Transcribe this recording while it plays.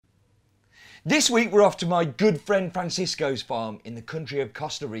This week we're off to my good friend Francisco's farm in the country of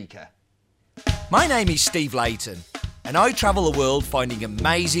Costa Rica. My name is Steve Layton, and I travel the world finding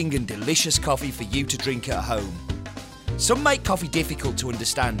amazing and delicious coffee for you to drink at home. Some make coffee difficult to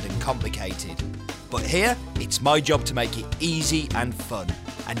understand and complicated, but here it's my job to make it easy and fun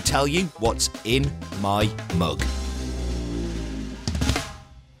and tell you what's in my mug.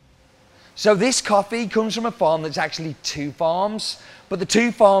 So this coffee comes from a farm that's actually two farms, but the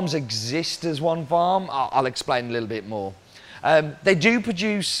two farms exist as one farm. I'll explain a little bit more. They do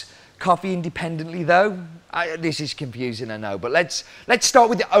produce coffee independently though. This is confusing, I know, but let's start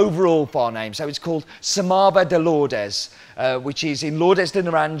with the overall farm name. So it's called Semava de Lourdes, which is in Lourdes de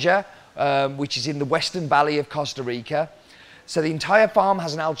Naranja, which is in the Western Valley of Costa Rica. So the entire farm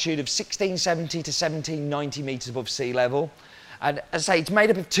has an altitude of 1670 to 1790 meters above sea level. And as I say, it's made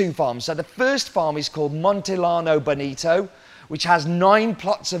up of two farms. So the first farm is called Montellano Bonito, which has 9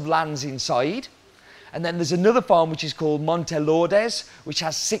 plots of lands inside. And then there's another farm which is called Monte Lourdes, which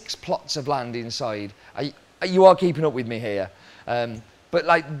has 6 plots of land inside. You are keeping up with me here. But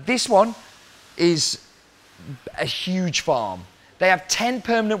like this one is a huge farm. They have 10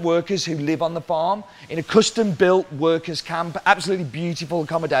 permanent workers who live on the farm in a custom-built workers' camp, absolutely beautiful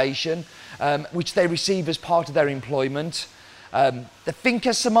accommodation, which they receive as part of their employment. The Finca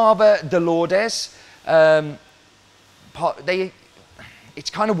Semava de Lourdes, it's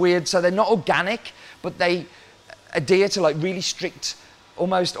kind of weird, so they're not organic, but they adhere to like really strict,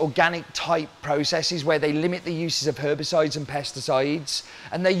 almost organic type processes where they limit the uses of herbicides and pesticides,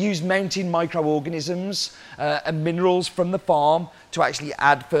 and they use mountain microorganisms and minerals from the farm to actually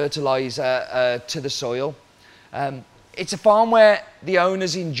add fertilizer to the soil. It's a farm where the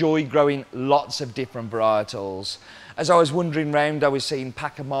owners enjoy growing lots of different varietals. As I was wandering around, I was seeing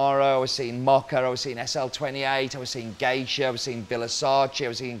Pacamara, I was seeing Mocha, I was seeing SL28, I was seeing Geisha, I was seeing Villasarchi, I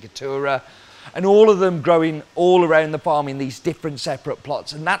was seeing Caturra, and all of them growing all around the farm in these different separate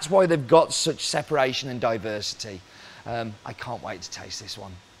plots, and that's why they've got such separation and diversity. I can't wait to taste this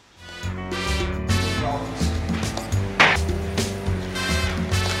one.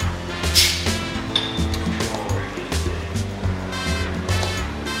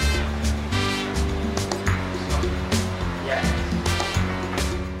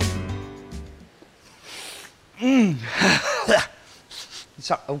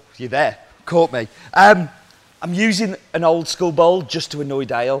 So, oh, you're there. Caught me. I'm using an old school bowl just to annoy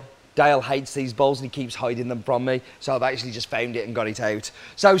Dale. Dale hates these bowls and he keeps hiding them from me, so I've actually just found it and got it out.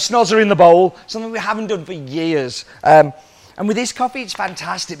 So snozzer in the bowl, something we haven't done for years. And with this coffee, it's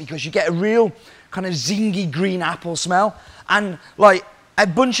fantastic because you get a real kind of zingy green apple smell, and like a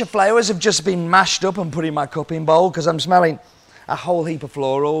bunch of flowers have just been mashed up and put in my cupping bowl because I'm smelling a whole heap of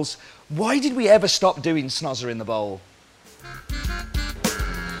florals. Why did we ever stop doing snozzer in the bowl?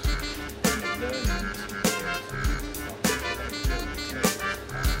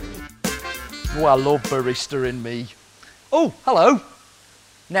 Oh, I love barista in me. Oh, hello.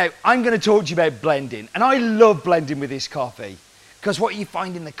 Now, I'm going to talk to you about blending, and I love blending with this coffee because what you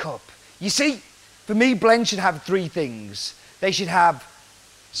find in the cup. You see, for me, blends should have 3 things. They should have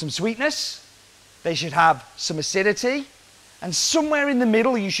some sweetness, they should have some acidity, and somewhere in the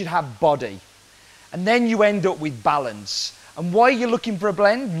middle you should have body. And then you end up with balance. And why you're looking for a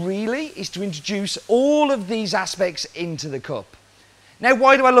blend, really, is to introduce all of these aspects into the cup. Now,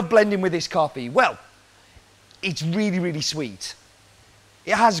 why do I love blending with this coffee? Well, it's really, really sweet.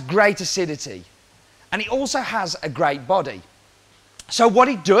 It has great acidity. And it also has a great body. So what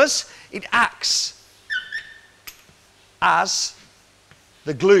it does, it acts as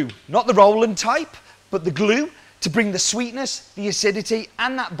the glue. Not the Roland type, but the glue to bring the sweetness, the acidity,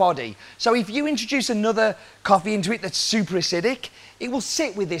 and that body. So if you introduce another coffee into it that's super acidic, it will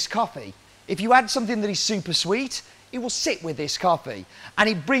sit with this coffee. If you add something that is super sweet, it will sit with this coffee. And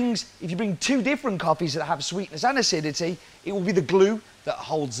it brings, if you bring 2 different coffees that have sweetness and acidity, it will be the glue that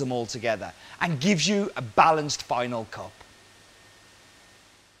holds them all together and gives you a balanced final cup.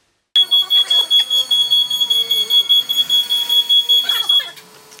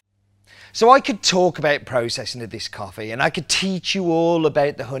 So I could talk about processing of this coffee and I could teach you all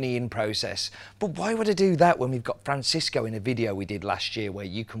about the honeying process, but why would I do that when we've got Francisco in a video we did last year where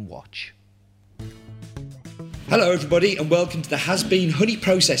you can watch? Hello everybody and welcome to the Has Bean Honey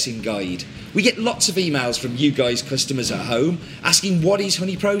Processing Guide. We get lots of emails from you guys customers at home asking what is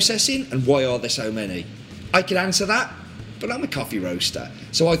honey processing and why are there so many. I can answer that, but I'm a coffee roaster,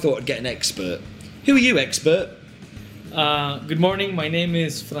 so I thought I'd get an expert. Who are you, expert? Good morning, my name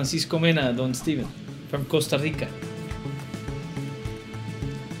is Francisco Mena, Don Steven, from Costa Rica.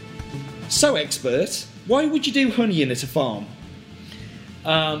 So expert, why would you do honeying at a farm?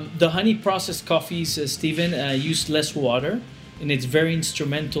 The honey processed coffees, Stephen, use less water, and it's very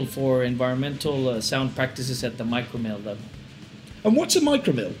instrumental for environmental sound practices at the micromill level. And what's a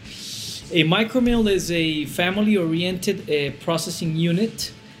micromill? A micromill is a family-oriented processing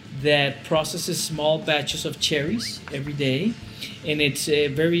unit that processes small batches of cherries every day, and it's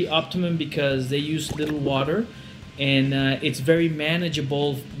very optimum because they use little water, and it's very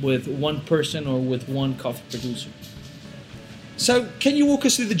manageable with one person or with one coffee producer. So, can you walk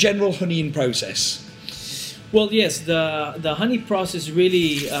us through the general honeying process? Well, yes, the honey process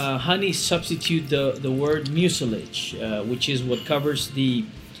really, honey substitute the word mucilage, which is what covers the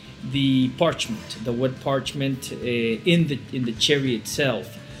parchment, the wet parchment in the cherry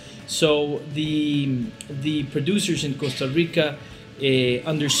itself. So the producers in Costa Rica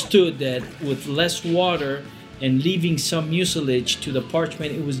understood that with less water and leaving some mucilage to the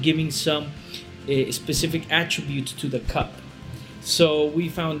parchment, it was giving some specific attributes to the cup. So we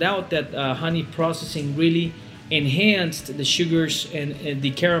found out that honey processing really enhanced the sugars and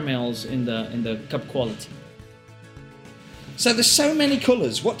the caramels in the cup quality. So there's so many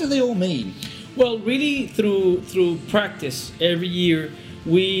colours. What do they all mean? Well, really through practice every year,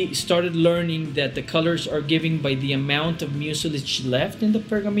 we started learning that the colors are given by the amount of mucilage left in the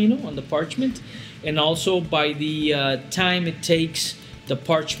pergamino on the parchment, and also by the time it takes the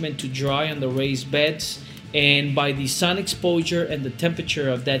parchment to dry on the raised beds, and by the sun exposure and the temperature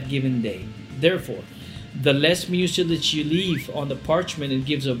of that given day. Therefore, the less mucilage you leave on the parchment, it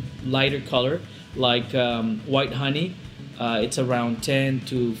gives a lighter color, like white honey. It's around 10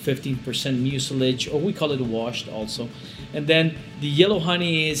 to 15% mucilage, or we call it washed also. And then the yellow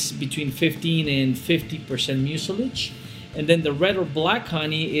honey is between 15 and 50% mucilage. And then the red or black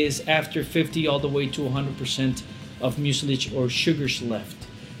honey is after 50 all the way to 100% of mucilage or sugars left.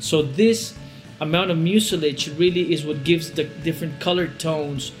 So this amount of mucilage really is what gives the different colored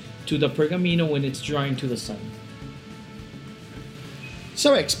tones to the pergamino when it's drying to the sun.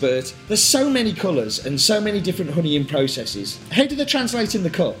 So, expert, there's so many colours and so many different honeying processes. How do they translate in the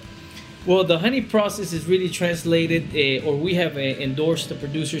cup? Well, the honey process is really translated, or we have endorsed the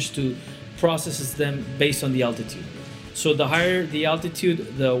producers to process them based on the altitude. So the higher the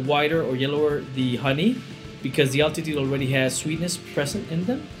altitude, the whiter or yellower the honey, because the altitude already has sweetness present in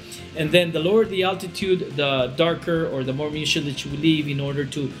them. And then the lower the altitude, the darker or the more mucilage we leave in order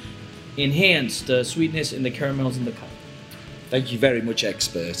to enhance the sweetness and the caramels in the cup. Thank you very much,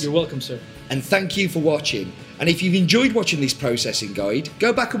 expert. You're welcome, sir. And thank you for watching. And if you've enjoyed watching this processing guide,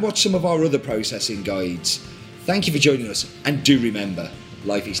 go back and watch some of our other processing guides. Thank you for joining us, and do remember,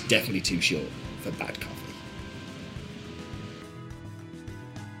 life is definitely too short for bad coffee.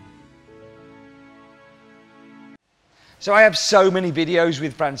 So I have so many videos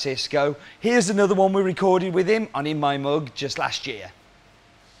with Francisco. Here's another one we recorded with him on In My Mug just last year.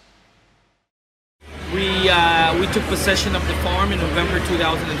 We took possession of the farm in November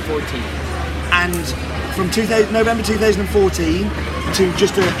 2014. And from November 2014 to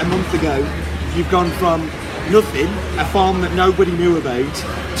just a month ago, you've gone from nothing, a farm that nobody knew about,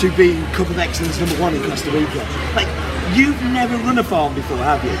 to being Cup of Excellence #1 in Costa Rica. Like, you've never run a farm before,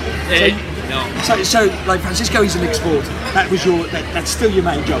 have you? No. So like Francisco is an exporter. That's still your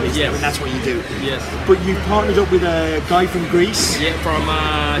main job, isn't it? And that's what you do. Yes. But you partnered up with a guy from Greece. Yeah, from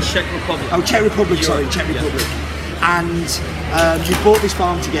Czech Republic. Oh, Czech Republic, sorry, Czech Republic. And you bought this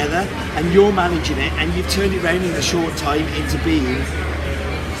farm together, and you're managing it, and you've turned it around in a short time into being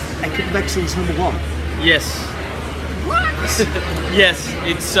a Cup of Excellence #1. Yes. What? Yes,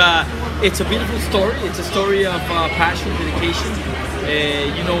 it's a beautiful story. It's a story of passion, dedication.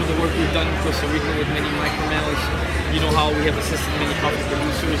 You know the work we've done in Costa Rica with many micromills. You know how we have assisted many coffee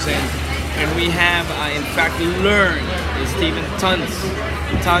producers, and we have in fact learned, Stephen,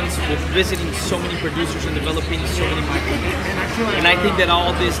 tons with visiting so many producers and developing so many micromills. And I think that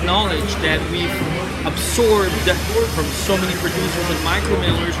all this knowledge that we've absorbed from so many producers and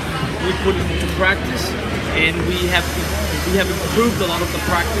micromillers, we put it into practice, and we have improved a lot of the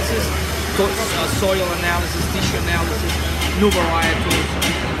practices, soil analysis, tissue analysis, new varietals.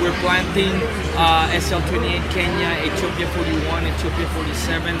 We're planting SL28 Kenya, Ethiopia 41, Ethiopia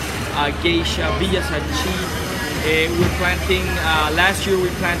 47, Geisha, Villa Sachi. We're planting, last year we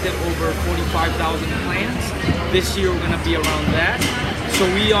planted over 45,000 plants. This year we're going to be around that. So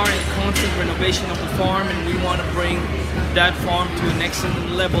we are in constant renovation of the farm, and we want to bring that farm to an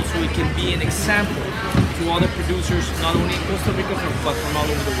excellent level so we can be an example to other producers, not only in Costa Rica, but from all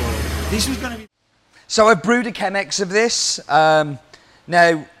over the world. This was going to be... So I brewed a Chemex of this.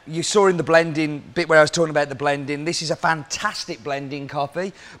 Now, you saw in the blending bit where I was talking about the blending, this is a fantastic blending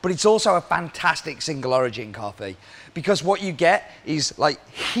coffee, but it's also a fantastic single origin coffee, because what you get is like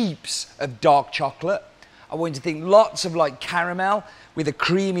heaps of dark chocolate. I want you to think lots of like caramel with a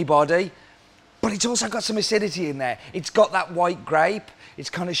creamy body, but it's also got some acidity in there. It's got that white grape, it's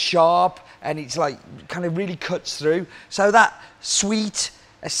kind of sharp, and it's like kind of really cuts through. So that sweet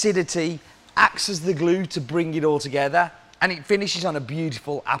acidity acts as the glue to bring it all together, and it finishes on a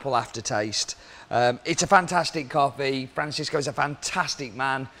beautiful apple aftertaste. It's a fantastic coffee. Francisco's a fantastic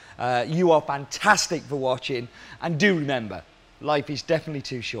man. You are fantastic for watching, and do remember, life is definitely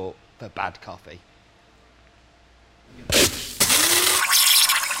too short for bad coffee.